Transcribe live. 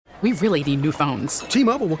We really need new phones.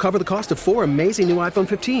 T-Mobile will cover the cost of 4 amazing new iPhone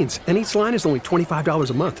 15s, and each line is only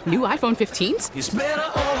 $25 a month. New iPhone 15s? It's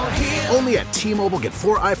better over here. Only at T-Mobile, get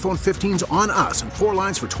 4 iPhone 15s on us and 4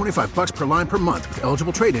 lines for $25 per line per month with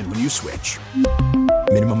eligible trade-in when you switch.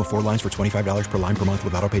 Minimum of 4 lines for $25 per line per month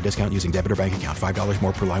with autopay discount using debit or bank account. $5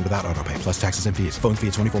 more per line without autopay, plus taxes and fees. Phone fee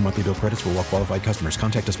at 24 monthly bill credits for well-qualified customers.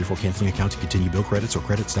 Contact us before canceling account to continue bill credits or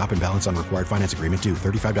credit stop and balance on required finance agreement due.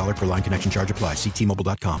 $35 per line connection charge applies. See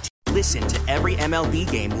T-Mobile.com. Listen to every MLB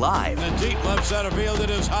game live. In the deep left center field, it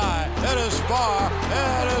is high, it is far,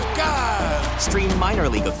 it is gone. Stream minor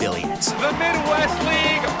league affiliates. The Midwest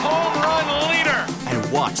League home run leader.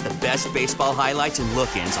 And watch the best baseball highlights and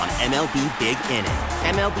look-ins on MLB Big Inning.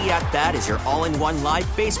 MLB At Bat is your all-in-one live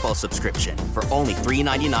baseball subscription for only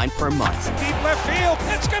 $3.99 per month. Deep left field,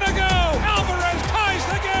 it's gonna go. Alvarez ties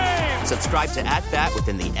the game. Subscribe to At Bat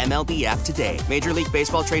within the MLB app today. Major League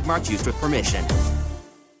Baseball trademarks used with permission.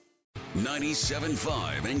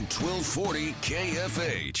 97.5 and 1240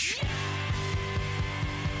 KFH.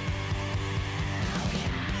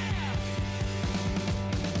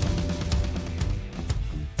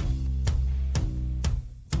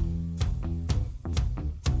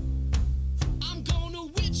 I'm going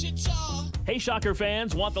to Wichita. Hey, Shocker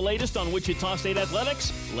fans, want the latest on Wichita State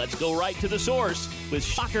athletics? Let's go right to the source with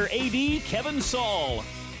Shocker AD Kevin Saul.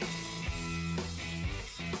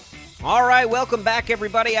 All right, welcome back,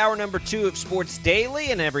 everybody. Hour number 2 of Sports Daily,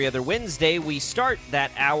 and every other Wednesday, we start that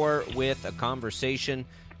hour with a conversation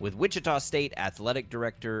with Wichita State Athletic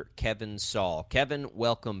Director Kevin Saul. Kevin,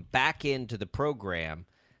 welcome back into the program.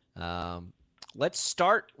 Let's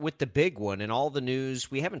start with the big one and all the news.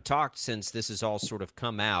 We haven't talked since this has all sort of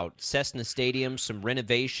come out. Cessna Stadium, some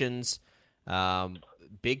renovations,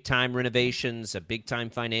 big-time renovations, a big-time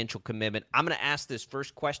financial commitment. I'm going to ask this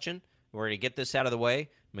first question. We're going to get this out of the way.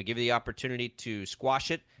 I'm going to give you the opportunity to squash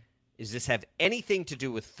it. Does this have anything to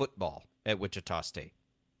do with football at Wichita State?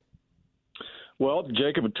 Well,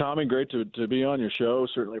 Jacob and Tommy, great to be on your show.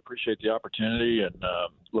 Certainly appreciate the opportunity and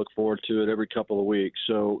look forward to it every couple of weeks.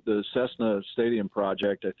 So the Cessna Stadium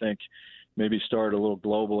project, I think, maybe start a little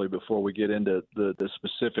globally before we get into the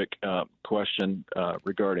specific question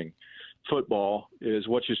regarding football, is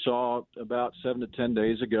what you saw about 7 to 10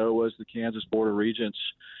 days ago was the Kansas Board of Regents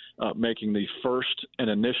making the first and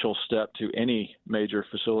initial step to any major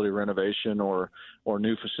facility renovation or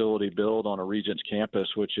new facility build on a Regents campus,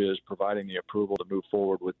 which is providing the approval to move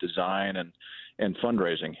forward with design and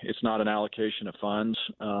fundraising. It's not an allocation of funds.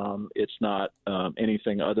 It's not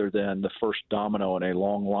anything other than the first domino in a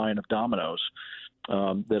long line of dominoes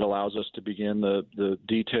that allows us to begin the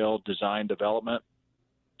detailed design development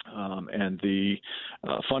and the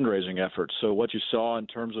fundraising efforts. So what you saw in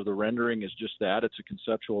terms of the rendering is just that. It's a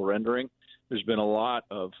conceptual rendering. There's been a lot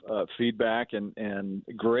of feedback and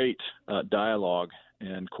great dialogue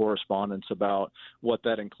and correspondence about what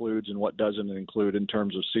that includes and what doesn't include in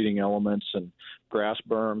terms of seating elements and grass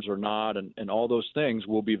berms or not, and all those things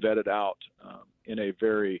will be vetted out in a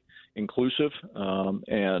very inclusive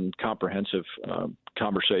and comprehensive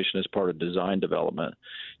conversation as part of design development.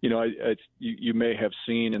 You know, you may have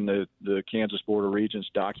seen in the Kansas Board of Regents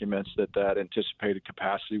documents that anticipated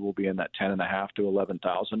capacity will be in that 10,500 to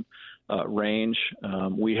 11,000 range.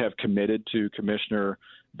 We have committed to Commissioner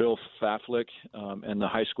Bill Faflick and the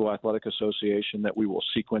High School Athletic Association that we will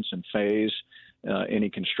sequence and phase any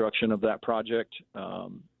construction of that project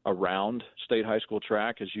around State High School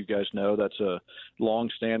track. As you guys know, that's a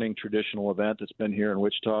long-standing traditional event that's been here in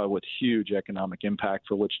Wichita with huge economic impact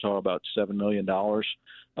for Wichita, about $7 million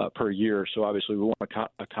per year. So obviously we want to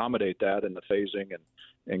accommodate that in the phasing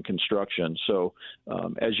and construction. So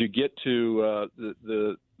as you get to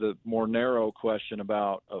the more narrow question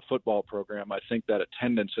about a football program, I think that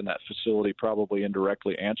attendance in that facility probably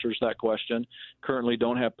indirectly answers that question. Currently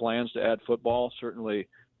don't have plans to add football. Certainly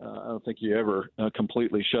I don't think you ever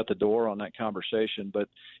completely shut the door on that conversation. But,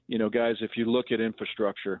 you know, guys, if you look at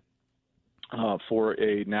infrastructure for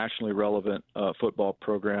a nationally relevant football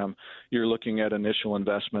program, you're looking at initial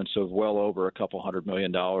investments of well over $200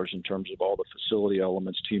 million in terms of all the facility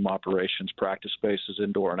elements, team operations, practice spaces,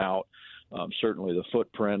 indoor and out. Certainly the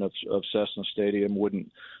footprint of Cessna Stadium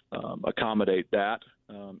wouldn't accommodate that,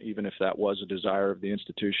 even if that was a desire of the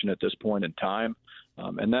institution at this point in time.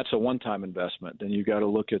 And that's a one-time investment. Then you got to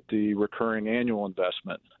look at the recurring annual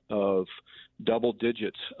investment of double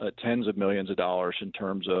digits, tens of millions of dollars in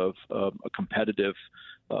terms of a competitive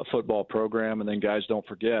football program. And then, guys, don't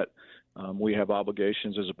forget, we have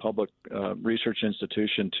obligations as a public research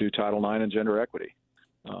institution to Title IX and gender equity.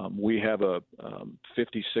 We have 56%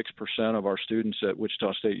 of our students at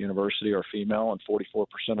Wichita State University are female and 44%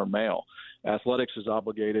 are male. Athletics is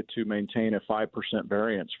obligated to maintain a 5%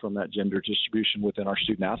 variance from that gender distribution within our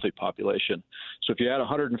student-athlete population. So if you add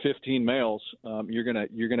 115 males, you're gonna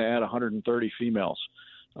add 130 females.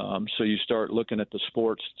 So you start looking at the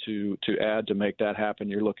sports to add to make that happen.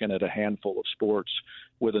 You're looking at a handful of sports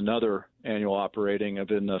with another annual operating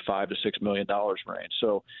of in the $5 to $6 million range.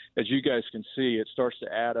 So as you guys can see, it starts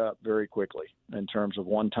to add up very quickly in terms of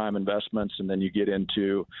one-time investments, and then you get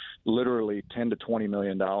into literally $10 to $20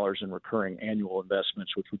 million in recurring annual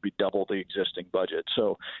investments, which would be double the existing budget.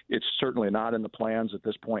 So it's certainly not in the plans at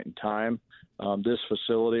this point in time. This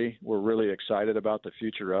facility, we're really excited about the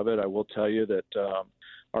future of it. I will tell you that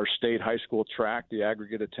our state high school track, the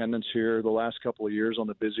aggregate attendance here the last couple of years on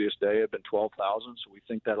the busiest day have been 12,000. So we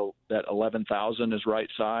think that 11,000 is right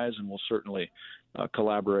size, and we'll certainly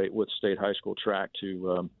collaborate with state high school track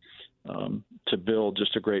to build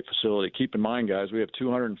just a great facility. Keep in mind, guys, we have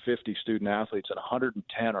 250 student athletes and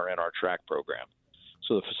 110 are in our track program.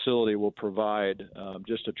 So the facility will provide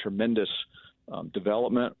just a tremendous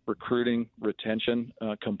development, recruiting, retention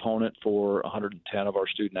component for 110 of our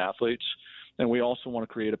student athletes. And we also want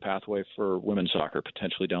to create a pathway for women's soccer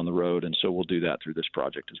potentially down the road, and so we'll do that through this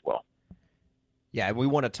project as well. Yeah, and we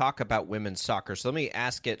want to talk about women's soccer. So let me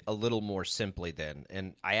ask it a little more simply then.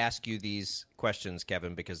 And I ask you these questions,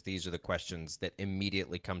 Kevin, because these are the questions that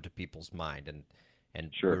immediately come to people's mind.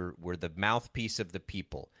 And sure. we're the mouthpiece of the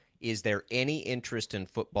people. Is there any interest in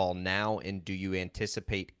football now, and do you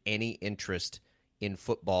anticipate any interest in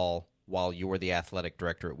football while you're the athletic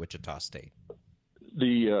director at Wichita State?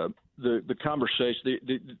 The conversation,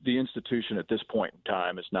 the institution at this point in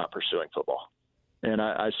time is not pursuing football. And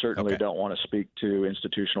I certainly don't want to speak to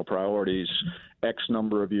institutional priorities X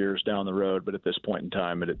number of years down the road, but at this point in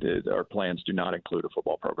time, our plans do not include a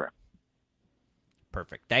football program.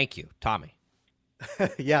 Perfect. Thank you. Tommy.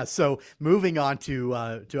 Yeah, so moving on to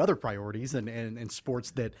other priorities and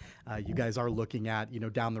sports that you guys are looking at,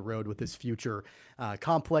 down the road with this future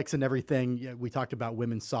complex and everything. We talked about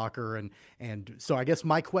women's soccer, and so I guess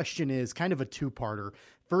my question is kind of a two-parter.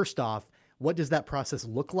 First off, what does that process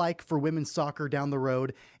look like for women's soccer down the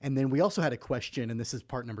road? And then we also had a question, and this is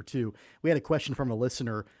part number 2. We had a question from a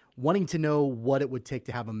listener wanting to know what it would take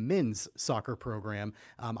to have a men's soccer program.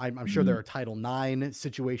 I'm sure there are Title IX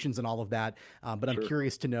situations and all of that, but I'm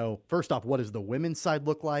curious to know, first off, what does the women's side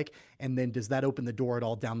look like? And then does that open the door at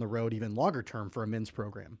all down the road, even longer term, for a men's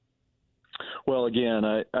program? Well, again,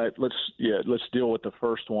 let's deal with the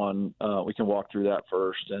first one. We can walk through that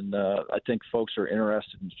first, and I think folks are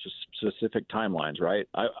interested in specific timelines, right?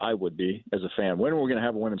 I would be as a fan. When are we going to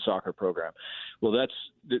have a women's soccer program? Well,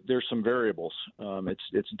 there's some variables.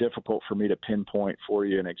 It's difficult for me to pinpoint for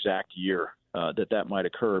you an exact year that might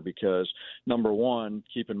occur because, number one,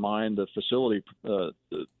 keep in mind the facility,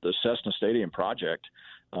 the Cessna Stadium project.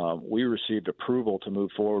 We received approval to move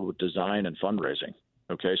forward with design and fundraising.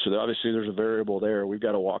 Okay, so obviously there's a variable there. We've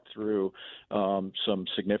got to walk through some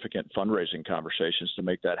significant fundraising conversations to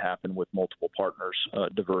make that happen with multiple partners, a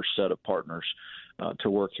diverse set of partners to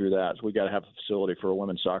work through that. So we've got to have a facility for a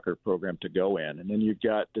women's soccer program to go in. And then you've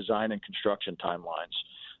got design and construction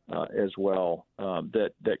timelines as well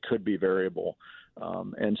that could be variable.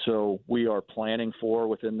 And so we are planning for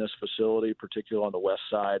within this facility, particularly on the west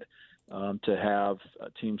side, to have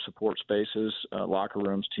team support spaces, locker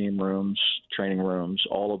rooms, team rooms, training rooms,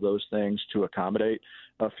 all of those things to accommodate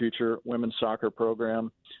a future women's soccer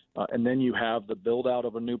program. And then you have the build out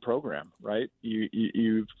of a new program, right?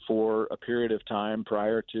 You for a period of time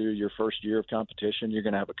prior to your first year of competition, you're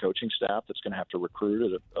going to have a coaching staff that's going to have to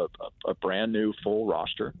recruit a brand new full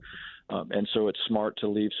roster. And so it's smart to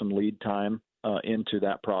leave some lead time into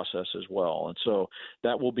that process as well. And so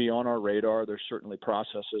that will be on our radar. There's certainly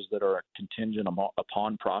processes that are contingent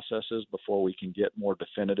upon processes before we can get more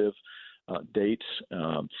definitive dates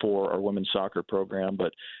for our women's soccer program.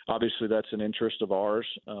 But obviously that's an interest of ours.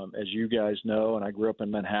 As you guys know, and I grew up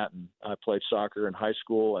in Manhattan, I played soccer in high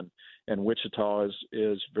school, and Wichita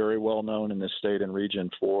is very well known in this state and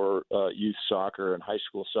region for youth soccer and high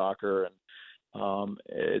school soccer. And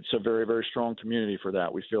it's a very, very strong community for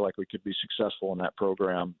that. We feel like we could be successful in that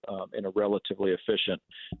program in a relatively efficient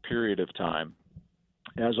period of time.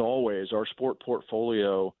 As always, our sport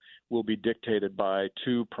portfolio will be dictated by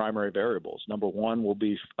two primary variables. Number one will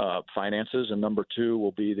be finances, and number two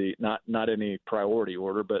will be the not any priority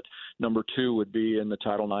order, but number two would be in the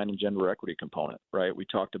Title IX and gender equity component, right? We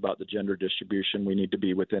talked about the gender distribution. We need to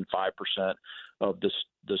be within 5% of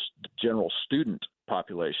this general student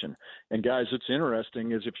population. And guys, what's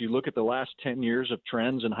interesting is if you look at the last 10 years of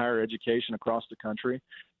trends in higher education across the country,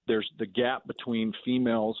 there's the gap between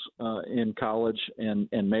females in college and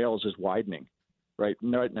males is widening. Right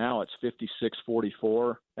now, it's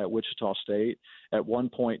 56-44 at Wichita State. At one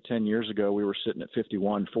point 10 years ago, we were sitting at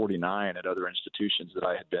 51-49 at other institutions that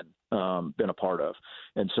I had been a part of.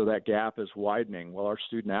 And so that gap is widening. Well, our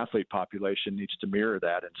student-athlete population needs to mirror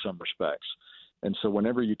that in some respects. And so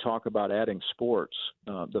whenever you talk about adding sports,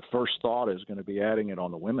 the first thought is going to be adding it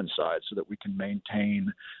on the women's side so that we can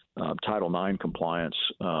maintain Title IX compliance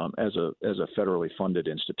as a federally funded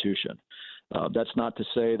institution. That's not to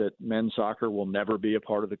say that men's soccer will never be a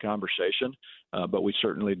part of the conversation, but we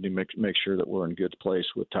certainly need to make sure that we're in good place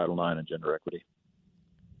with Title IX and gender equity.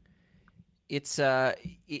 It's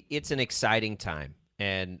an exciting time,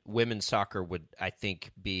 and women's soccer would, I think,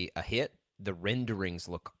 be a hit. The renderings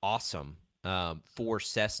look awesome for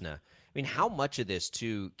Cessna. I mean, how much of this,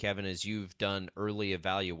 too, Kevin, as you've done early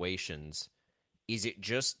evaluations, is it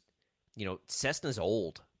just, Cessna's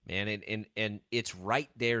old, man, and it's right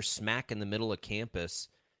there smack in the middle of campus,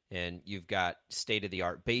 and you've got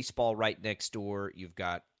state-of-the-art baseball right next door. You've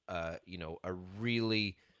got, a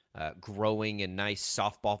really growing and nice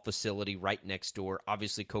softball facility right next door.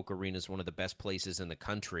 Obviously, Koch Arena is one of the best places in the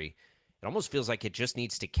country. It almost feels like it just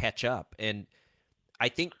needs to catch up, and I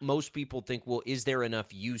think most people think, well, is there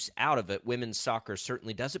enough use out of it? Women's soccer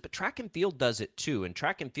certainly does it, but track and field does it too. And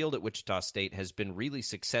track and field at Wichita State has been really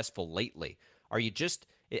successful lately. Are you just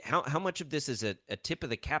how much of this is a tip of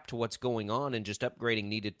the cap to what's going on and just upgrading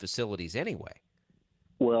needed facilities anyway?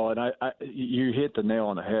 Well, and you hit the nail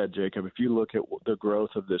on the head, Jacob. If you look at the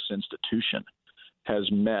growth of this institution, has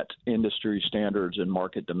met industry standards and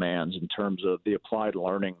market demands in terms of the applied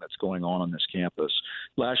learning that's going on this campus.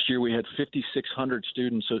 Last year, we had 5,600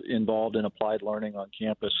 students involved in applied learning on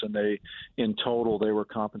campus, and in total, they were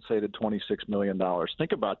compensated $26 million.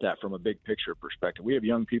 Think about that from a big picture perspective. We have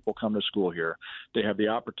young people come to school here. They have the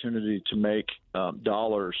opportunity to make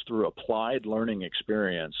dollars through applied learning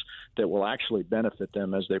experience that will actually benefit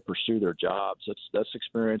them as they pursue their jobs. That's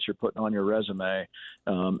experience you're putting on your resume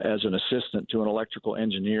as an assistant to an electrical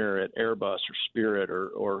engineer at Airbus or Spirit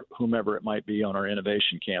or whomever it might be on our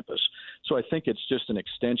innovation campus. So I think it's just an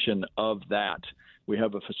extension of that. We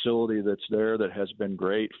have a facility that's there that has been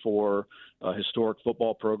great for a historic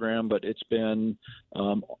football program, but it's been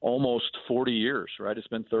almost 40 years, right? It's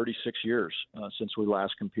been 36 years since we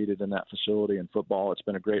last competed in that facility in football. It's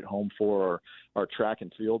been a great home for our track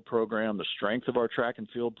and field program. The strength of our track and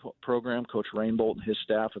field program, Coach Rainbolt and his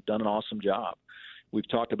staff have done an awesome job. We've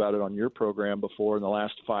talked about it on your program before. In the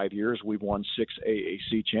last 5 years, we've won 6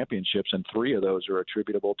 AAC championships, and 3 of those are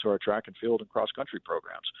attributable to our track and field and cross-country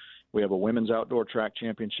programs. We have a women's outdoor track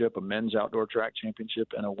championship, a men's outdoor track championship,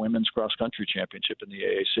 and a women's cross-country championship in the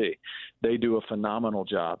AAC. They do a phenomenal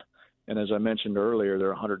job. And as I mentioned earlier, there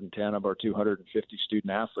are 110 of our 250 student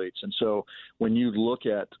athletes. And so when you look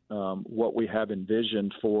at what we have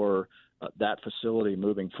envisioned for that facility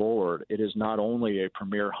moving forward, it is not only a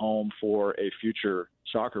premier home for a future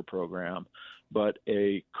soccer program, but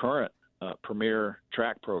a current premier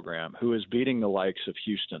track program who is beating the likes of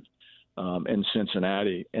Houston and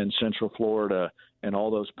Cincinnati and Central Florida and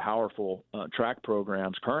all those powerful track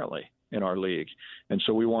programs currently in our league. And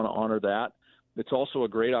so we want to honor that. It's also a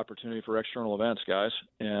great opportunity for external events, guys.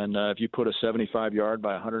 And if you put a 75-yard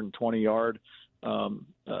by 120-yard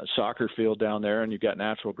soccer field down there and you've got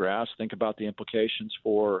natural grass, think about the implications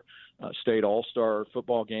for state all-star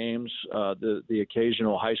football games, the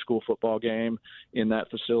occasional high school football game in that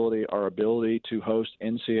facility, our ability to host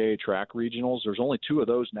NCAA track regionals. There's only 2 of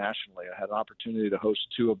those nationally. I had an opportunity to host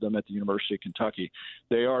 2 of them at the University of Kentucky.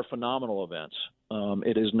 They are phenomenal events.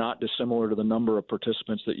 It is not dissimilar to the number of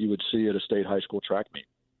participants that you would see at a state high school track meet.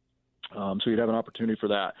 So you'd have an opportunity for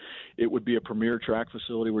that. It would be a premier track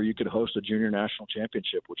facility where you could host a junior national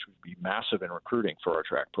championship, which would be massive in recruiting for our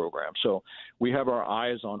track program. So we have our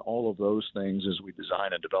eyes on all of those things as we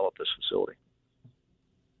design and develop this facility.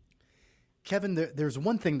 Kevin, there's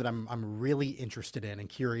one thing that I'm really interested in and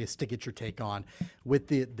curious to get your take on with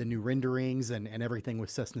the new renderings and everything with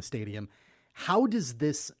Cessna Stadium. How does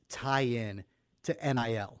this tie in to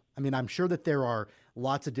NIL? I mean, I'm sure that there are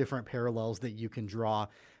lots of different parallels that you can draw,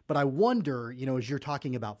 but I wonder, as you're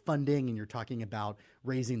talking about funding and you're talking about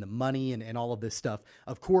raising the money and all of this stuff,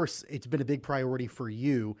 of course, it's been a big priority for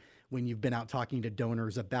you when you've been out talking to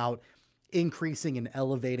donors about increasing and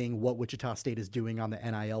elevating what Wichita State is doing on the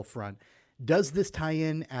NIL front. Does this tie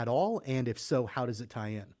in at all? And if so, how does it tie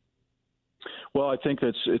in? Well, I think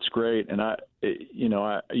it's great. And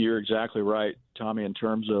you're exactly right, Tommy, in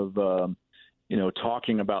terms of,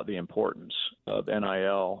 talking about the importance of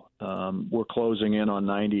NIL. We're closing in on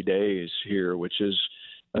 90 days here, which is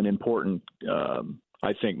an important,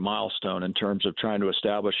 I think, milestone in terms of trying to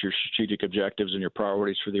establish your strategic objectives and your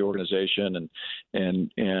priorities for the organization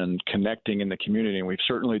and connecting in the community. And we've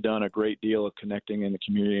certainly done a great deal of connecting in the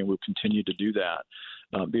community, and we'll continue to do that.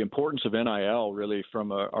 The importance of NIL, really,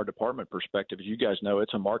 from our department perspective, as you guys know,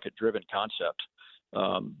 it's a market-driven concept.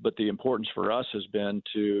 But the importance for us has been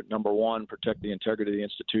to, number one, protect the integrity of the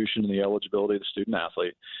institution and the eligibility of the student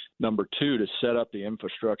athlete. Number two, to set up the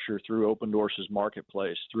infrastructure through Open Doors'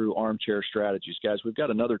 marketplace, through Armchair Strategies. Guys, we've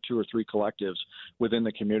got another 2 or 3 collectives within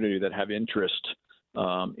the community that have interest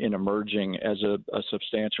in emerging as a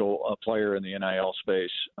substantial player in the NIL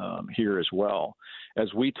space here as well. As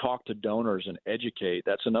we talk to donors and educate,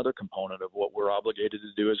 that's another component of what we're obligated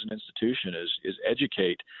to do as an institution is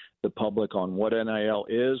educate the public on what NIL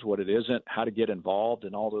is, what it isn't, how to get involved,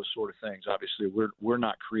 and all those sort of things. Obviously, we're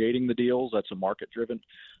not creating the deals. That's a market-driven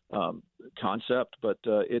concept, but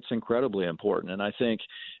it's incredibly important. And I think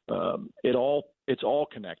it's all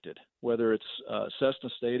connected, whether it's Cessna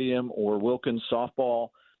Stadium or Wilkins softball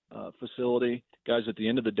facility. Guys, at the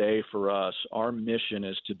end of the day, for us, our mission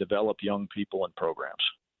is to develop young people in programs,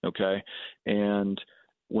 okay? And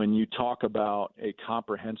when you talk about a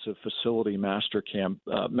comprehensive facility master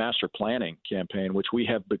planning campaign, which we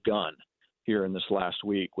have begun here in this last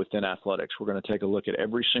week within athletics, we're going to take a look at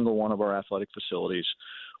every single one of our athletic facilities.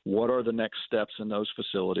 What are the next steps in those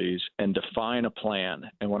facilities, and define a plan?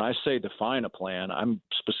 And when I say define a plan, I'm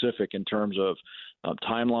specific in terms of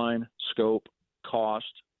timeline, scope, cost,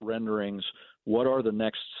 renderings. What are the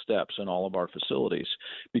next steps in all of our facilities?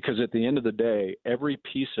 Because at the end of the day, every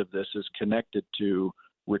piece of this is connected to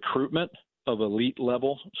recruitment of elite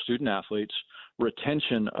level student athletes,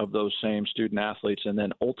 retention of those same student athletes, and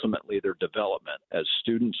then ultimately their development as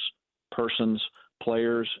students, persons,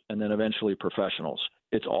 players, and then eventually professionals.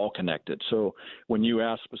 It's all connected. So when you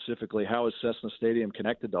ask specifically how is Cessna Stadium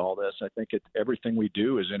connected to all this, I think everything we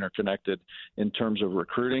do is interconnected in terms of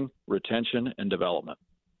recruiting, retention, and development.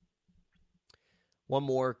 One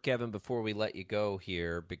more, Kevin, before we let you go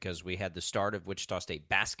here, because we had the start of Wichita State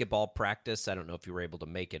basketball practice. I don't know if you were able to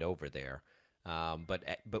make it over there.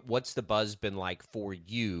 But what's the buzz been like for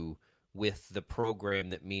you with the program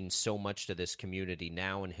that means so much to this community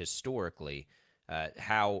now and historically?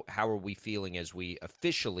 How are we feeling as we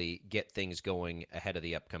officially get things going ahead of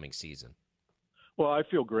the upcoming season? Well, I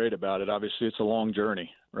feel great about it. Obviously, it's a long journey,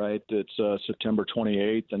 right? It's September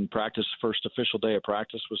 28th, and first official day of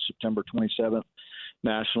practice was September 27th.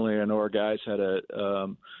 Nationally, I know our guys had a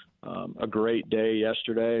great day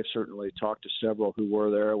yesterday. I've certainly talked to several who were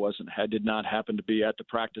there. I did not happen to be at the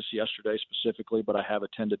practice yesterday specifically, but I have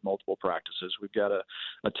attended multiple practices. We've got a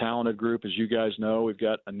talented group, as you guys know. We've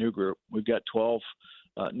got a new group. We've got 12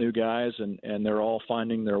 new guys, and they're all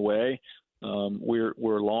finding their way.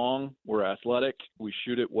 We're long, we're athletic, we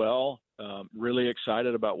shoot it well. Really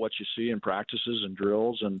excited about what you see in practices and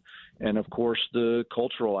drills, and of course the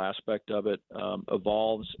cultural aspect of it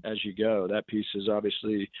evolves as you go. That piece is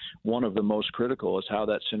obviously one of the most critical, is how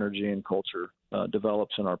that synergy and culture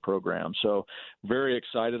develops in our program. So very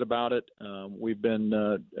excited about it. We've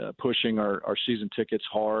been pushing our season tickets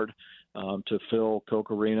hard to fill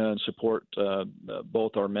Koch Arena and support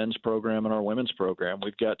both our men's program and our women's program.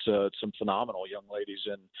 We've got some phenomenal young ladies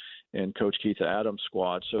in Coach Keith Adams'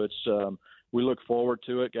 squad. So it's we look forward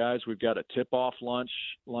to it, guys. We've got a tip-off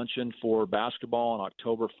luncheon for basketball on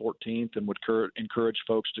October 14th, and would encourage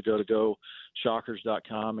folks to go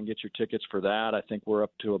shockers.com and get your tickets for that. I think we're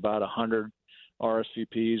up to about 100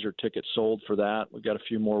 RSVPs or tickets sold for that. We've got a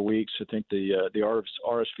few more weeks. I think the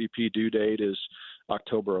RSVP due date is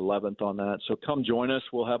October 11th on that. So come join us.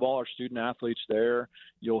 We'll have all our student athletes there.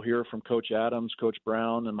 You'll hear from Coach Adams, Coach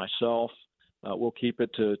Brown, and myself. We'll keep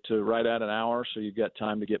it to right at an hour, so you've got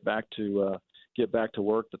time to get back to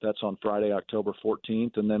work. But that's on Friday, October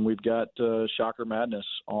 14th, and then we've got Shocker Madness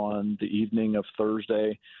on the evening of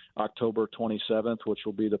Thursday, October 27th, which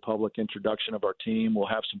will be the public introduction of our team. We'll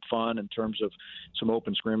have some fun in terms of some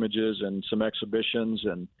open scrimmages and some exhibitions,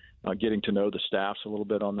 and getting to know the staffs a little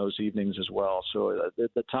bit on those evenings as well. So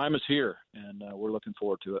the time is here, and we're looking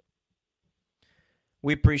forward to it.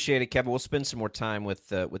 We appreciate it, Kevin. We'll spend some more time with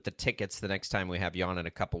the tickets the next time we have you on in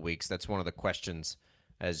a couple weeks. That's one of the questions,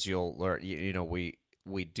 as you'll learn.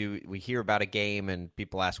 We hear about a game and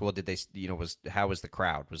people ask, well, did they? How was the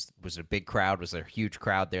crowd? Was it a big crowd? Was there a huge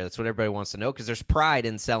crowd there? That's what everybody wants to know, because there's pride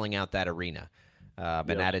in selling out that arena. And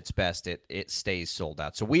at its best, it stays sold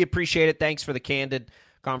out. So we appreciate it. Thanks for the candid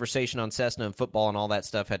conversation on Cessna and football and all that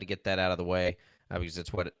stuff. Had to get that out of the way because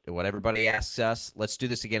it's what everybody asks us. Let's do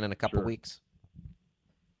this again in a couple weeks.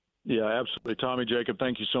 Yeah, absolutely. Tommy, Jacob,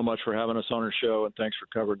 thank you so much for having us on our show, and thanks for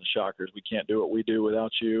covering the Shockers. We can't do what we do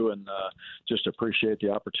without you, and just appreciate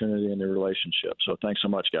the opportunity and the relationship. So thanks so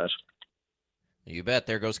much, guys. You bet.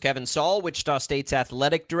 There goes Kevin Saul, Wichita State's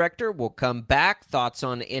athletic director. We'll come back. Thoughts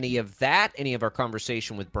on any of that, any of our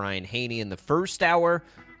conversation with Brian Haney in the first hour.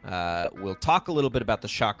 We'll talk a little bit about the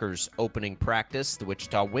Shockers' opening practice. The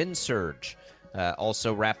Wichita Wind Surge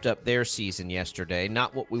also wrapped up their season yesterday.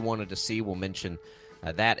 Not what we wanted to see. We'll mention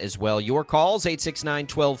that as well. Your calls,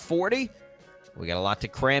 869-1240. We got a lot to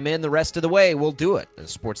cram in the rest of the way. We'll do it. The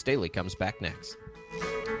Sports Daily comes back next.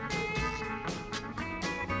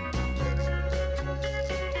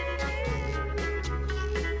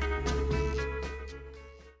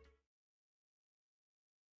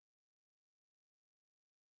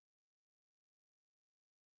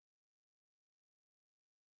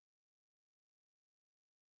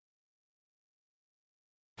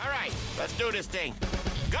 All right, let's do this thing.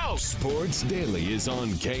 Go! Sports Daily is on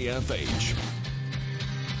KFH.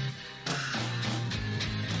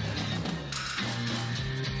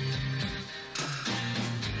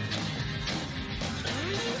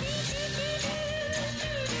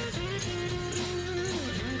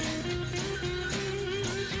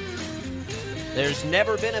 There's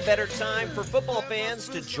never been a better time for football fans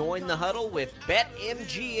to join the huddle with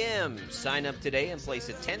BetMGM. Sign up today and place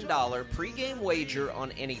a $10 pregame wager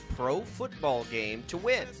on any pro football game to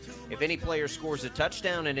win. If any player scores a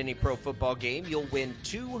touchdown in any pro football game, you'll win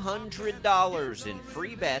 $200 in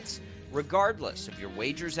free bets regardless of your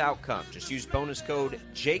wager's outcome. Just use bonus code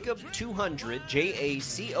JACOB200,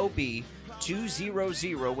 JACOB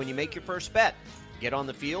 200 when you make your first bet. Get on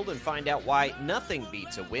the field and find out why nothing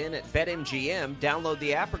beats a win at BetMGM. Download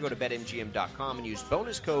the app or go to BetMGM.com and use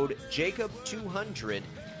bonus code JACOB200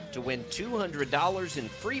 to win $200 in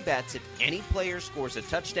free bets if any player scores a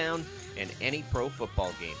touchdown in any pro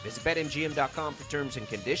football game. Visit BetMGM.com for terms and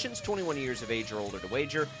conditions. 21 years of age or older to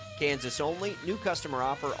wager. Kansas only. New customer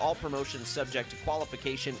offer. All promotions subject to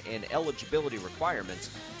qualification and eligibility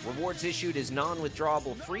requirements. Rewards issued as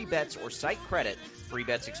non-withdrawable free bets or site credit. Free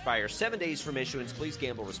bets expire 7 days from issuance. Please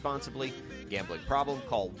gamble responsibly. Gambling problem?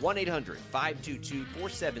 Call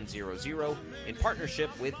 1-800-522-4700 in partnership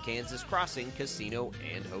with Kansas Crossing Casino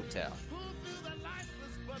and Hotel.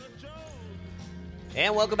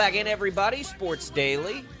 And welcome back in, everybody. Sports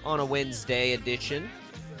Daily on a Wednesday edition.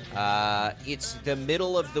 It's the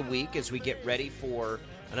middle of the week as we get ready for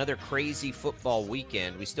another crazy football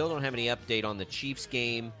weekend. We still don't have any update on the Chiefs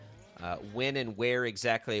game, when and where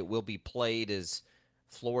exactly it will be played as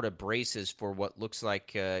Florida braces for what looks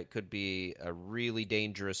like it could be a really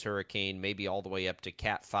dangerous hurricane, maybe all the way up to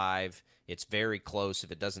Cat 5. It's very close.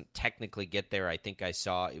 If it doesn't technically get there, I think I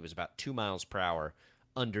saw it was about 2 miles per hour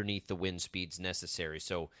underneath the wind speeds necessary.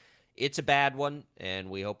 So it's a bad one, and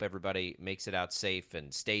we hope everybody makes it out safe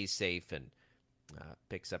and stays safe and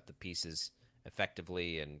picks up the pieces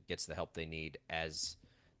effectively and gets the help they need as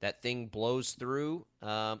that thing blows through.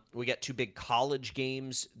 We got two big college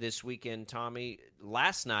games this weekend, Tommy.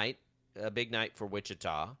 Last night, a big night for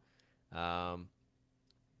Wichita.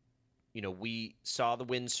 We saw the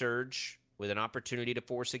Wind Surge with an opportunity to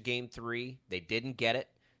force a Game 3. They didn't get it.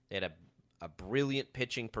 They had a brilliant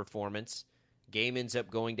pitching performance. Game ends up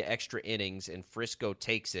going to extra innings, and Frisco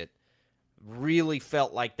takes it. Really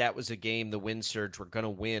felt like that was a game the Wind Surge were going to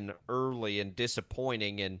win early, and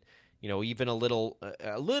disappointing, and even a little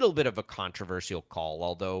bit of a controversial call,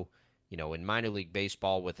 although, in minor league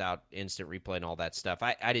baseball without instant replay and all that stuff,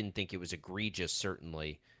 I didn't think it was egregious,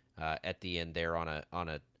 certainly, at the end there on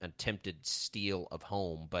an attempted steal of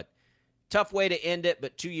home. But tough way to end it,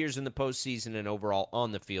 but 2 years in the postseason and overall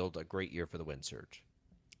on the field, a great year for the Wind Surge.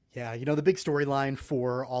 Yeah, the big storyline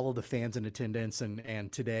for all of the fans in attendance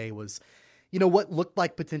and today was, what looked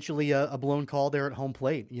like potentially a blown call there at home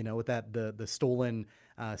plate, with that the stolen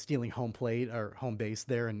stealing home plate or home base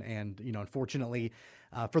there. And unfortunately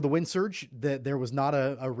for the Wind Surge, there was not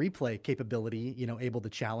a replay capability, able to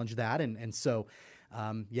challenge that. And so,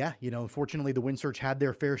 unfortunately the Wind Surge had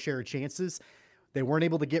their fair share of chances. They weren't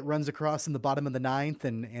able to get runs across in the bottom of the ninth,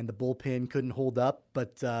 and the bullpen couldn't hold up.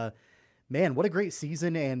 But, man, what a great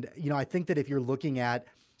season. And, I think that if you're looking at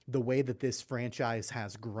the way that this franchise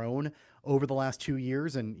has grown over the last 2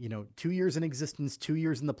 years and, 2 years in existence, 2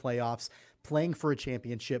 years in the playoffs, playing for a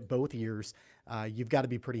championship both years, you've got to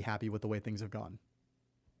be pretty happy with the way things have gone.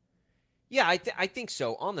 Yeah, I think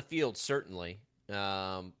so. On the field, certainly.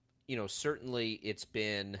 Certainly it's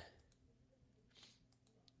been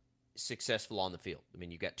successful on the field. I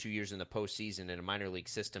mean, you've got 2 years in the postseason in a minor league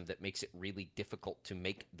system that makes it really difficult to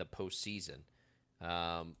make the postseason.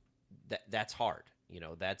 That's hard.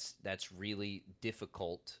 That's really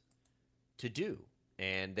difficult to do,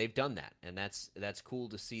 and they've done that, and that's cool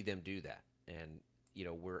to see them do that. And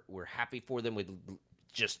we're happy for them. With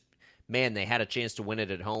just, man, they had a chance to win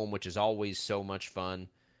it at home, which is always so much fun.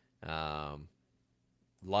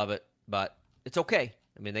 Love it, but it's okay.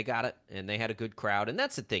 I mean, they got it, and they had a good crowd, and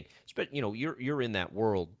that's the thing. But you're in that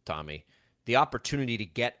world, Tommy. The opportunity to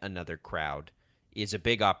get another crowd is a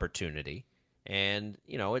big opportunity, and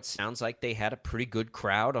it sounds like they had a pretty good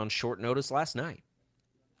crowd on short notice last night.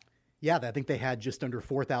 Yeah, I think they had just under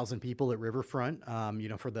 4,000 people at Riverfront,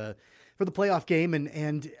 for the playoff game,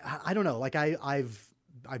 and I don't know, like I've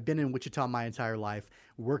been in Wichita my entire life,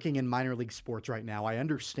 working in minor league sports right now. I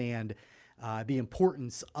understand the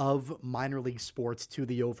importance of minor league sports to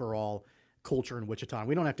the overall culture in Wichita.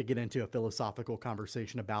 We don't have to get into a philosophical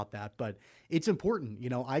conversation about that, but it's important.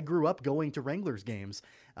 I grew up going to Wranglers games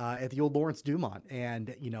at the old Lawrence Dumont,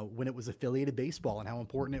 and when it was affiliated baseball, and how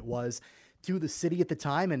important it was to the city at the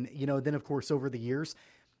time. And then of course over the years,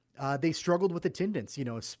 they struggled with attendance,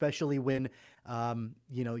 especially when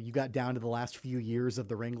you got down to the last few years of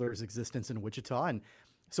the Wranglers' existence in Wichita. And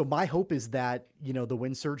so my hope is that, the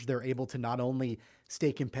Wind Surge, they're able to not only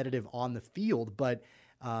stay competitive on the field, but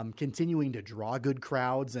continuing to draw good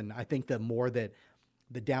crowds. And I think the more that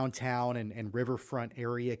the downtown and riverfront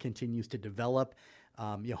area continues to develop,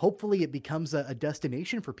 hopefully it becomes a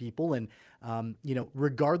destination for people. And,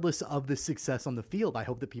 regardless of the success on the field, I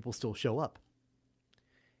hope that people still show up.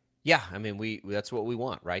 Yeah, I mean, that's what we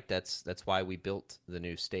want, right? That's why we built the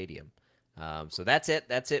new stadium. So that's it.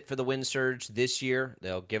 That's it for the Wind Surge this year.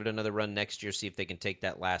 They'll give it another run next year, see if they can take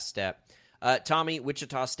that last step. Tommy,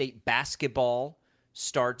 Wichita State basketball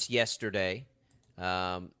starts yesterday.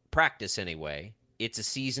 Practice, anyway. It's a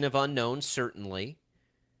season of unknowns, certainly.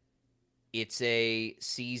 It's a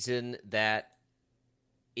season that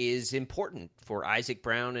is important for Isaac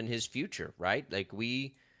Brown and his future, right? Like,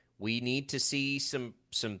 we need to see some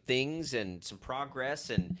things and some progress.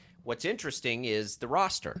 And what's interesting is the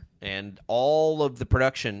roster, and all of the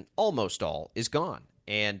production, almost all, is gone.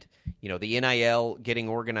 And, the NIL getting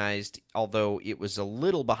organized, although it was a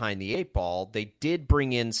little behind the eight ball, they did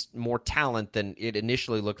bring in more talent than it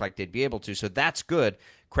initially looked like they'd be able to. So that's good.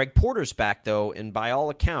 Craig Porter's back, though, and by all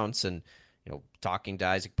accounts, and, talking to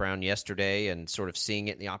Isaac Brown yesterday and sort of seeing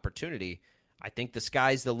it in the opportunity, I think the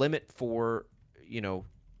sky's the limit for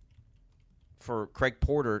Craig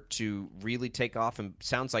Porter to really take off, and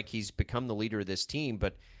sounds like he's become the leader of this team.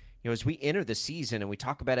 But, as we enter the season and we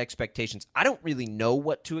talk about expectations, I don't really know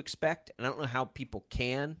what to expect, and I don't know how people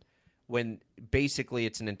can when basically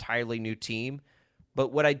it's an entirely new team.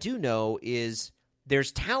 But what I do know is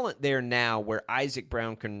there's talent there now where Isaac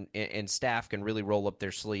Brown and staff can really roll up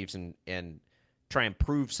their sleeves and try and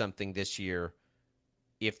prove something this year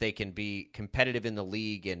if they can be competitive in the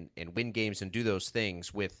league and win games and do those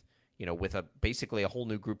things with basically a whole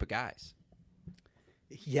new group of guys.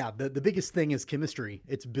 Yeah, the biggest thing is chemistry.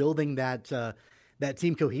 It's building that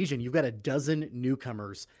team cohesion. You've got a dozen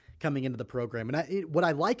newcomers coming into the program. And what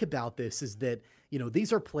I like about this is that,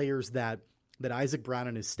 these are players that Isaac Brown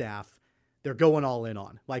and his staff, they're going all in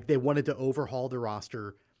on. Like, they wanted to overhaul the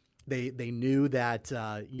roster. They knew that,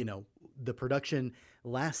 the production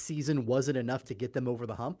last season wasn't enough to get them over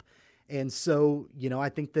the hump. And so, I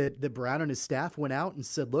think that Brown and his staff went out and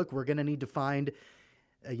said, look, we're going to need to find,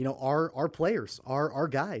 our players, our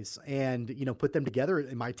guys, and, put them together.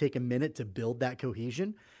 It might take a minute to build that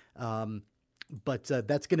cohesion, but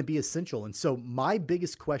that's going to be essential. And so my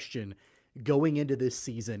biggest question going into this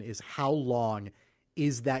season is, how long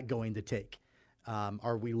is that going to take?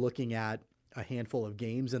 Are we looking at a handful of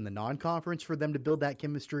games in the non-conference for them to build that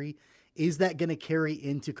chemistry? Is that going to carry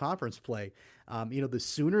into conference play? The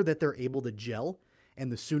sooner that they're able to gel,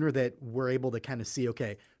 and the sooner that we're able to kind of see,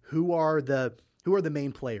 okay, who are the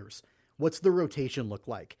main players? What's the rotation look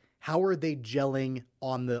like? How are they gelling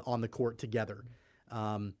on the court together?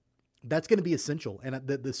 That's going to be essential. And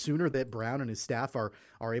the sooner that Brown and his staff are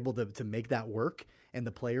able to make that work, and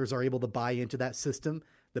the players are able to buy into that system,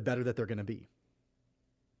 the better that they're going to be.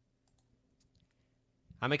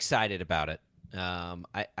 I'm excited about it.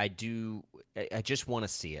 I just want to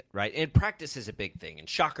see it, right? And practice is a big thing, and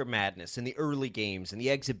Shocker Madness, and the early games, and the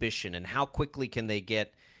exhibition, and how quickly can they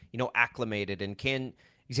get, acclimated, and can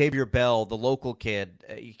Xavier Bell, the local kid,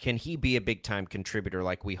 can he be a big-time contributor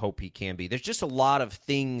like we hope he can be? There's just a lot of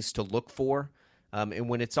things to look for, and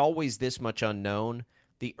when it's always this much unknown,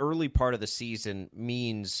 the early part of the season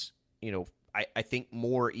means, I think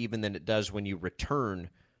more even than it does when you return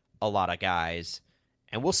a lot of guys.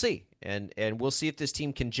 And we'll see. And we'll see if this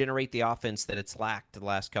team can generate the offense that it's lacked the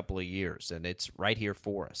last couple of years. And it's right here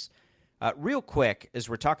for us. Real quick, as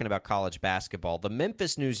we're talking about college basketball, the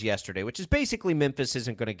Memphis news yesterday, which is basically Memphis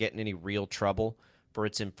isn't going to get in any real trouble for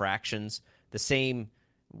its infractions. The same,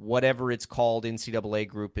 whatever it's called, NCAA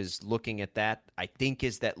group is looking at that. I think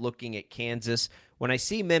is that looking at Kansas. When I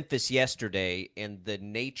see Memphis yesterday and the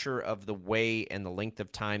nature of the way and the length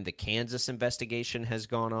of time the Kansas investigation has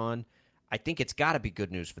gone on, I think it's got to be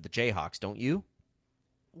good news for the Jayhawks, don't you?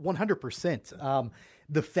 100%.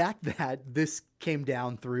 The fact that this came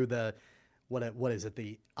down through the what is it?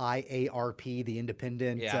 The IARP, the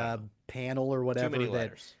independent panel or whatever. Too many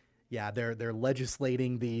letters. Yeah, they're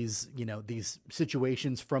legislating these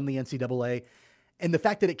situations from the NCAA, and the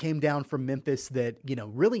fact that it came down from Memphis that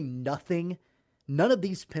really none of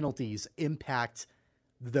these penalties impact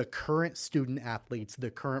the current student athletes,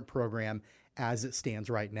 the current program as it stands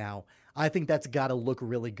right now. I think that's got to look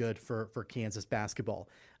really good for Kansas basketball.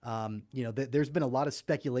 There's been a lot of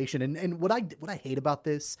speculation, and what I hate about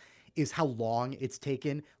this is how long it's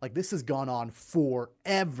taken. Like, this has gone on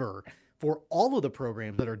forever for all of the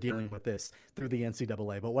programs that are dealing with this through the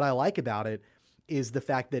NCAA. But what I like about it is the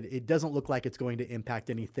fact that it doesn't look like it's going to impact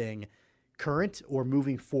anything current or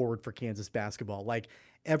moving forward for Kansas basketball. Like,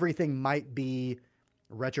 everything might be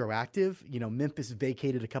retroactive. Memphis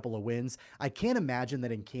vacated a couple of wins. I can't imagine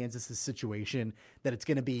that in Kansas's situation that it's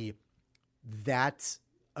going to be that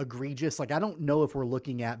egregious. Like, I don't know if we're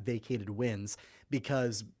looking at vacated wins,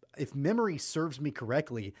 because if memory serves me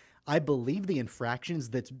correctly, I believe the infractions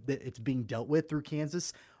that it's being dealt with through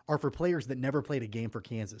Kansas are for players that never played a game for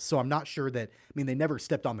Kansas. So I'm not sure that, they never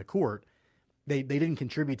stepped on the court. They didn't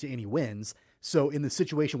contribute to any wins. So in the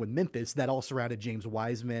situation with Memphis, that all surrounded James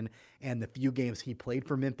Wiseman and the few games he played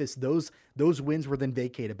for Memphis, those wins were then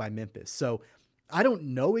vacated by Memphis. So I don't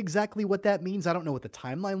know exactly what that means. I don't know what the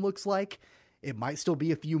timeline looks like. It might still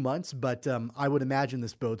be a few months, but I would imagine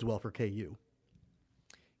this bodes well for KU.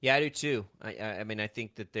 Yeah, I do too. I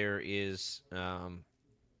think that there is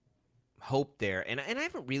hope there. And I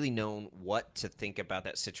haven't really known what to think about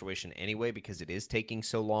that situation anyway, because it is taking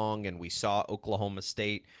so long. And we saw Oklahoma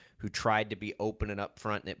State, who tried to be open and up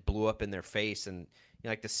front, and it blew up in their face. And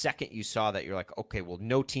the second you saw that, you're like, okay, well,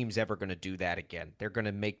 no team's ever going to do that again. They're going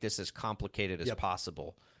to make this as complicated as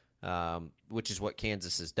possible, which is what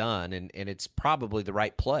Kansas has done. And it's probably the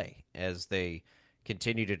right play as they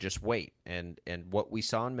continue to just wait. And what we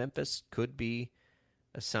saw in Memphis could be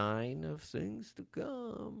a sign of things to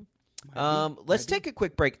come. Let's take a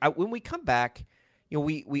quick break. When we come back,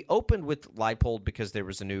 we opened with Leipold because there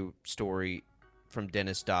was a new story from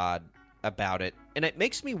Dennis Dodd about it. And it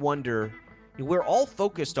makes me wonder, we're all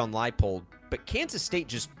focused on Leipold, but Kansas State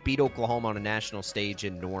just beat Oklahoma on a national stage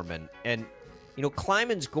in Norman. And,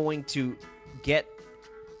 Kleiman's going to get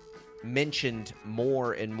mentioned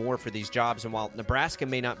more and more for these jobs. And while Nebraska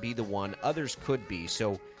may not be the one, others could be.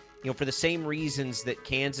 So, for the same reasons that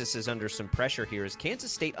Kansas is under some pressure here, is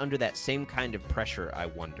Kansas State under that same kind of pressure, I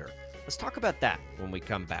wonder? Let's talk about that when we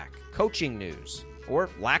come back. Coaching news, or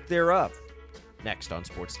lack thereof, next on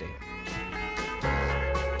Sports Daily.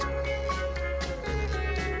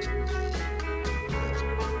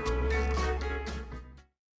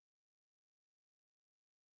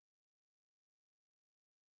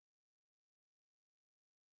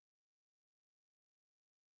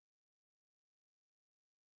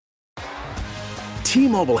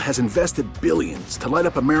 T-Mobile has invested billions to light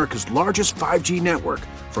up America's largest 5G network,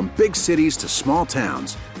 from big cities to small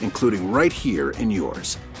towns, including right here in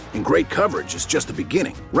yours. And great coverage is just the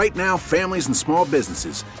beginning. Right now, families and small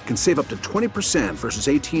businesses can save up to 20% versus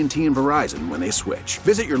AT&T and Verizon when they switch.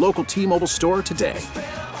 Visit your local T-Mobile store today.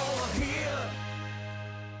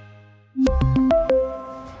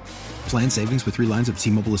 Plan savings with 3 lines of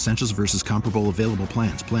T-Mobile Essentials versus comparable available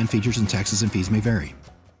plans. Plan features and taxes and fees may vary.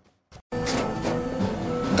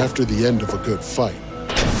 After the end of a good fight,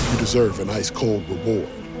 you deserve an ice-cold reward.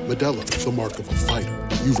 Modelo is the mark of a fighter.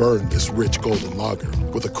 You've earned this rich golden lager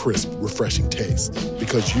with a crisp, refreshing taste.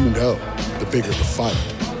 Because you know, the bigger the fight,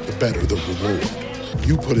 the better the reward.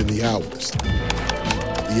 You put in the hours,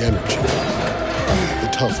 the energy, the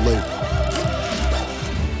tough labor.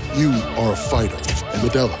 You are a fighter, and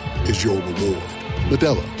Modelo is your reward.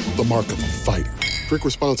 Modelo, the mark of a fighter. Drink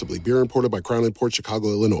responsibly. Beer imported by Crown Imports, Chicago,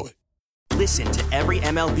 Illinois. Listen to every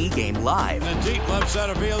MLB game live. In the deep left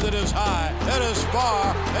center field, it is high, it is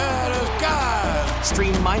far, it is God.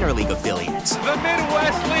 Stream minor league affiliates. The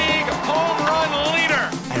Midwest League home run leader.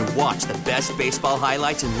 And watch the best baseball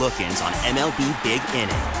highlights and look-ins on MLB Big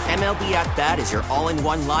Inning. MLB At Bat is your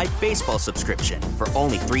all-in-one live baseball subscription for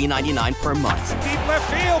only $3.99 per month. Deep left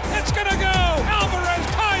field, it's gonna go. Alvarez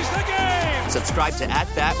ties the game. Subscribe to At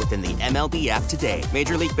Bat within the MLB app today.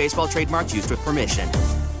 Major League Baseball trademarks used with permission.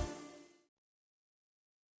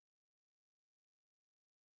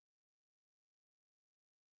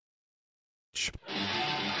 All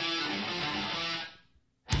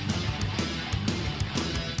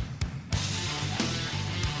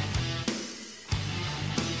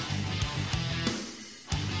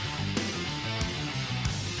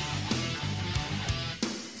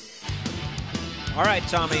right,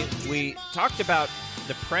 Tommy, we talked about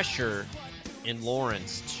the pressure in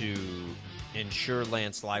Lawrence to ensure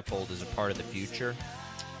Lance Leipold is a part of the future.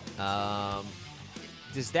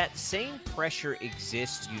 Does that same pressure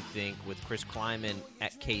exist, you think, with Chris Klieman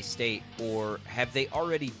at K-State, or have they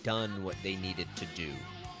already done what they needed to do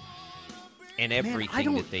and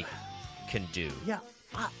everything that they can do? Yeah,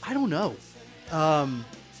 I don't know.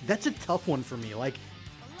 That's a tough one for me. Like,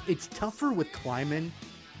 it's tougher with Klieman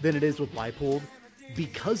than it is with Leipold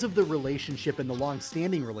because of the relationship and the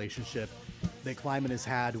long-standing relationship that Klieman has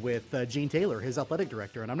had with Gene Taylor, his athletic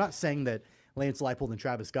director. And I'm not saying that Lance Leipold and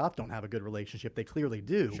Travis Goff don't have a good relationship. They clearly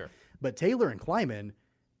do. Sure. But Taylor and Klieman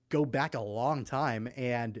go back a long time,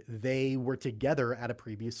 and they were together at a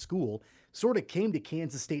previous school, sort of came to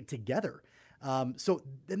Kansas State together. So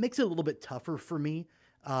that makes it a little bit tougher for me.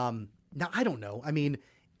 Now, I don't know. I mean,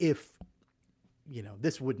 if,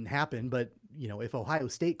 this wouldn't happen, but, if Ohio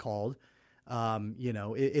State called,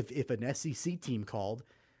 if an SEC team called,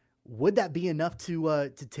 would that be enough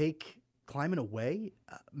to take Klieman away?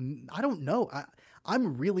 I don't know.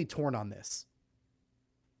 I'm really torn on this.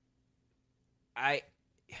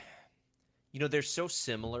 They're so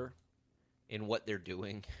similar in what they're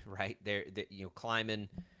doing, right? Klieman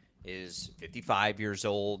is 55 years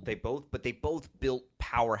old. They both built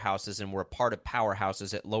powerhouses and were a part of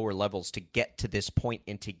powerhouses at lower levels to get to this point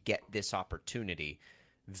and to get this opportunity.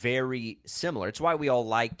 Very similar. It's why we all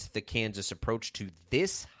liked the Kansas approach to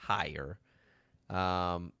this hire.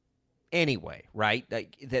 Anyway, right?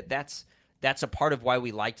 That's a part of why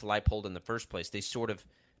we liked Leipold in the first place. They sort of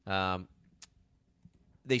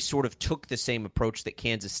took the same approach that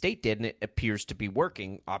Kansas State did, and it appears to be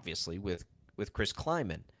working, obviously, with Chris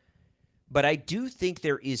Klieman. But I do think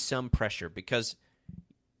there is some pressure because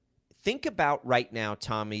think about right now,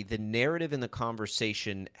 Tommy, the narrative in the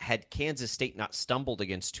conversation, had Kansas State not stumbled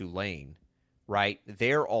against Tulane, right?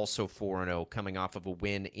 They're also 4-0 coming off of a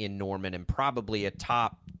win in Norman and probably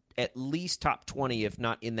at least top 20, if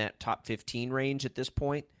not in that top 15 range at this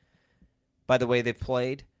point, by the way they've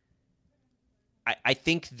played. I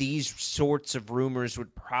think these sorts of rumors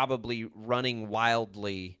would probably running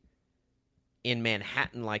wildly in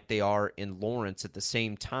Manhattan like they are in Lawrence at the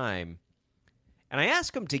same time. And I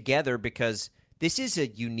ask them together because this is a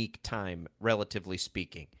unique time, relatively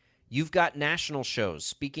speaking. You've got national shows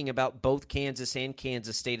speaking about both Kansas and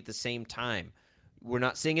Kansas State at the same time. We're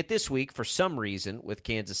not seeing it this week for some reason with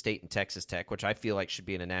Kansas State and Texas Tech, which I feel like should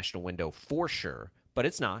be in a national window for sure, but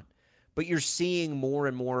it's not. But you're seeing more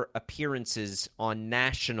and more appearances on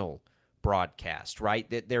national broadcast, right?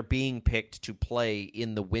 That they're being picked to play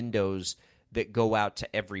in the windows that go out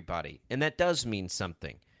to everybody. And that does mean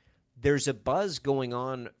something. There's a buzz going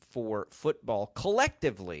on for football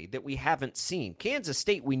collectively that we haven't seen. Kansas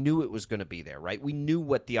State, we knew it was going to be there, right? We knew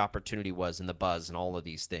what the opportunity was and the buzz and all of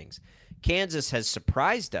these things. Kansas has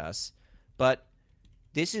surprised us, but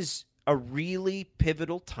this is a really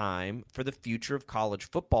pivotal time for the future of college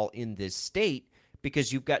football in this state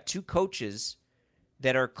because you've got two coaches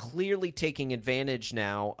that are clearly taking advantage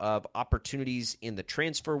now of opportunities in the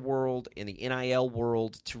transfer world, in the NIL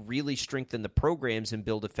world, to really strengthen the programs and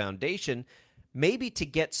build a foundation, maybe to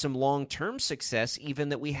get some long-term success even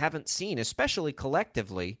that we haven't seen, especially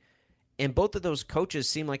collectively. And both of those coaches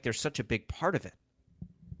seem like they're such a big part of it.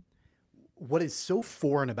 What is so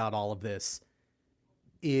foreign about all of this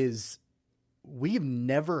is we've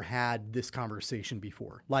never had this conversation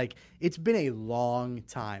before. Like, it's been a long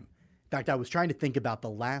time. In fact, I was trying to think about the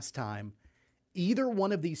last time either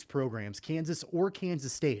one of these programs, Kansas or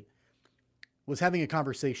Kansas State, was having a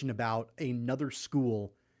conversation about another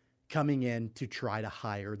school coming in to try to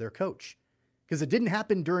hire their coach. Because it didn't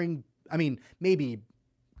happen maybe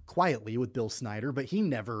quietly with Bill Snyder, but he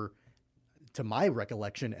never, to my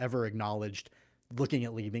recollection, ever acknowledged looking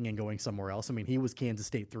at leaving and going somewhere else. I mean, he was Kansas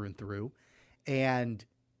State through and through. And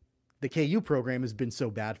the KU program has been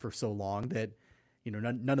so bad for so long that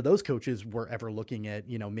none of those coaches were ever looking at,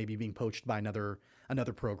 maybe being poached by another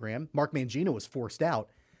program. Mark Mangino was forced out.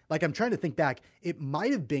 Like, I'm trying to think back. It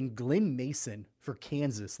might have been Glenn Mason for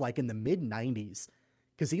Kansas, like in the mid-90s,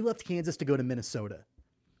 because he left Kansas to go to Minnesota.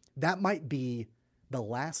 That might be the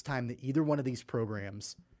last time that either one of these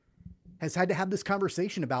programs has had to have this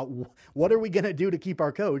conversation about what are we going to do to keep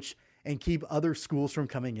our coach and keep other schools from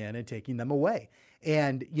coming in and taking them away.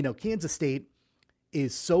 And, Kansas State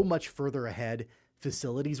is so much further ahead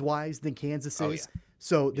facilities-wise than Kansas is. Oh, yeah.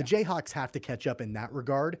 So the Jayhawks have to catch up in that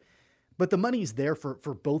regard. But the money's there for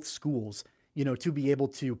both schools, to be able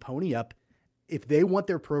to pony up. If they want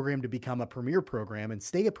their program to become a premier program and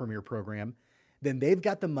stay a premier program, then they've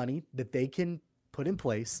got the money that they can put in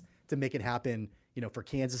place to make it happen, for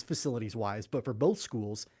Kansas facilities wise, but for both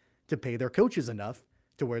schools to pay their coaches enough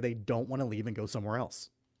to where they don't want to leave and go somewhere else.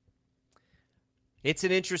 It's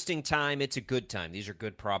an interesting time. It's a good time. These are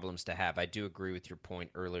good problems to have. I do agree with your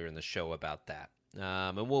point earlier in the show about that.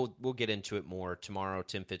 And we'll get into it more tomorrow.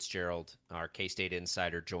 Tim Fitzgerald, our K-State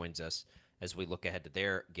insider, joins us as we look ahead to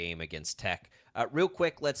their game against Tech. Real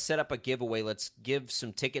quick, let's set up a giveaway. Let's give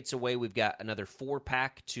some tickets away. We've got another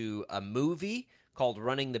 4-pack to a movie called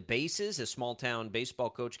Running the Bases. A small-town baseball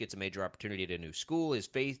coach gets a major opportunity at a new school. His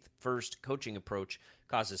faith-first coaching approach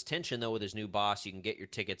causes tension, though, with his new boss. You can get your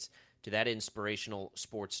tickets to that inspirational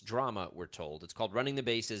sports drama, we're told. It's called Running the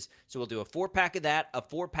Bases. So we'll do a 4-pack of that, a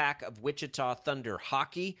 4-pack of Wichita Thunder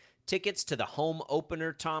hockey. Tickets to the home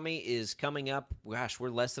opener, Tommy, is coming up. Gosh, we're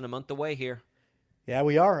less than a month away here. Yeah,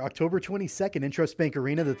 we are. October 22nd, Intrust Bank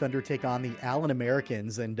Arena, the Thunder take on the Allen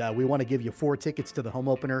Americans, and we want to give you 4 tickets to the home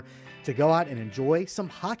opener to go out and enjoy some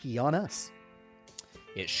hockey on us.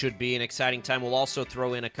 It should be an exciting time. We'll also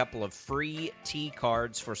throw in a couple of free tea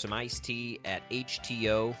cards for some iced tea at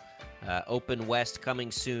HTO. Open West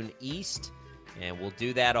coming soon East, and we'll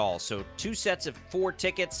do that all. So 2 sets of 4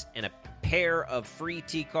 tickets and a pair of free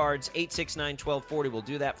tee cards, 869-1240. We'll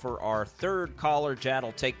do that for our third caller. Jad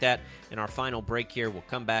will take that in our final break here. We'll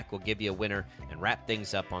come back, we'll give you a winner, and wrap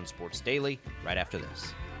things up on Sports Daily right after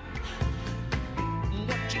this.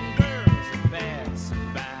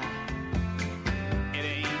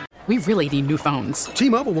 We really need new phones.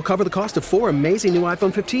 T-Mobile will cover the cost of 4 amazing new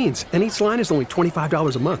iPhone 15s, and each line is only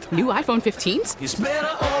 $25 a month. New iPhone 15s? It's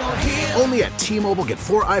better over here. Only at T-Mobile, get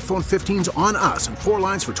 4 iPhone 15s on us and 4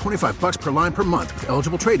 lines for $25 per line per month with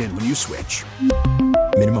eligible trade-in when you switch.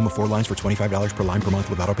 Minimum of 4 lines for $25 per line per month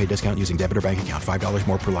with autopay discount using debit or bank account. $5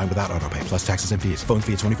 more per line without autopay, plus taxes and fees. Phone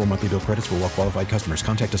fee at 24 monthly bill credits for well-qualified customers.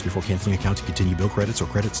 Contact us before canceling account to continue bill credits or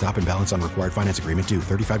credit stop and balance on required finance agreement due.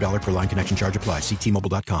 $35 per line connection charge applies. See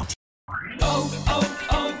T-Mobile.com.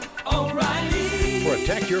 O'Reilly.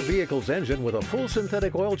 Protect your vehicle's engine with a full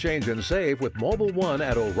synthetic oil change and save with Mobil 1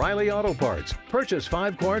 at O'Reilly Auto Parts. Purchase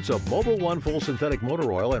 5 quarts of Mobil 1 full synthetic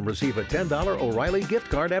motor oil and receive a $10 O'Reilly gift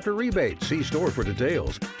card after rebate. See store for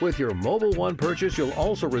details. With your Mobil 1 purchase, you'll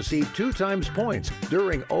also receive 2 times points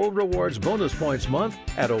during Old Rewards Bonus Points Month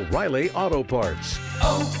at O'Reilly Auto Parts.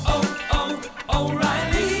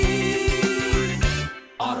 O'Reilly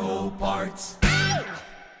Auto Parts.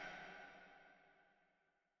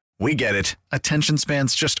 We get it. Attention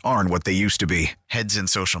spans just aren't what they used to be. Heads in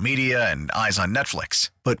social media and eyes on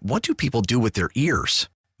Netflix. But what do people do with their ears?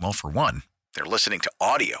 Well, for one, they're listening to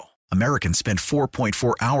audio. Americans spend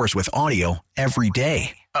 4.4 hours with audio every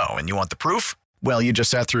day. Oh, and you want the proof? Well, you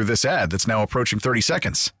just sat through this ad that's now approaching 30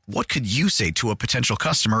 seconds. What could you say to a potential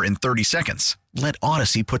customer in 30 seconds? Let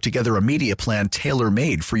Odyssey put together a media plan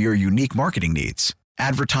tailor-made for your unique marketing needs.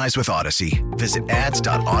 Advertise with Odyssey. Visit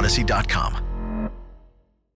ads.odyssey.com.